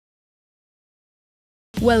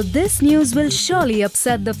Well, this news will surely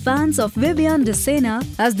upset the fans of Vivian D'sena,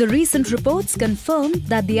 as the recent reports confirm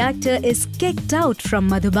that the actor is kicked out from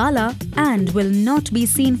Madhubala and will not be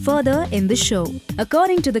seen further in the show.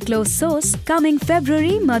 According to the close source, coming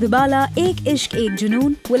February, Madhubala Ek Ishq Ek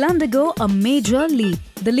Junoon will undergo a major leap.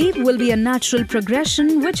 The leap will be a natural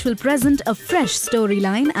progression which will present a fresh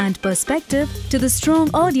storyline and perspective to the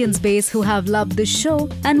strong audience base who have loved the show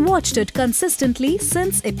and watched it consistently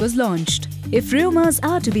since it was launched. If rumors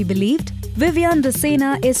are to be believed, Vivian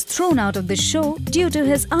D'sena is thrown out of the show due to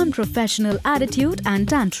his unprofessional attitude and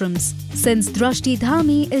tantrums. Since Drashti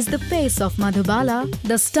Dhami is the face of Madhubala,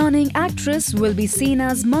 the stunning actress will be seen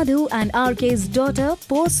as Madhu and RK's daughter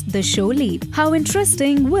post the show leap. How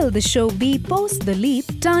interesting will the show be post the leap?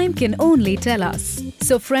 Time can only tell us.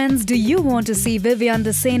 So friends, do you want to see Vivian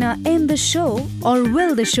D'sena in the show, or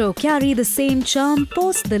will the show carry the same charm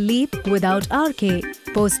post the leap without RK?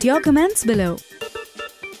 Post your comments below.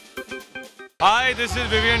 Hi, this is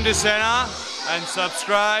Vivian D'sena and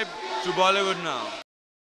subscribe to Bollywood Now.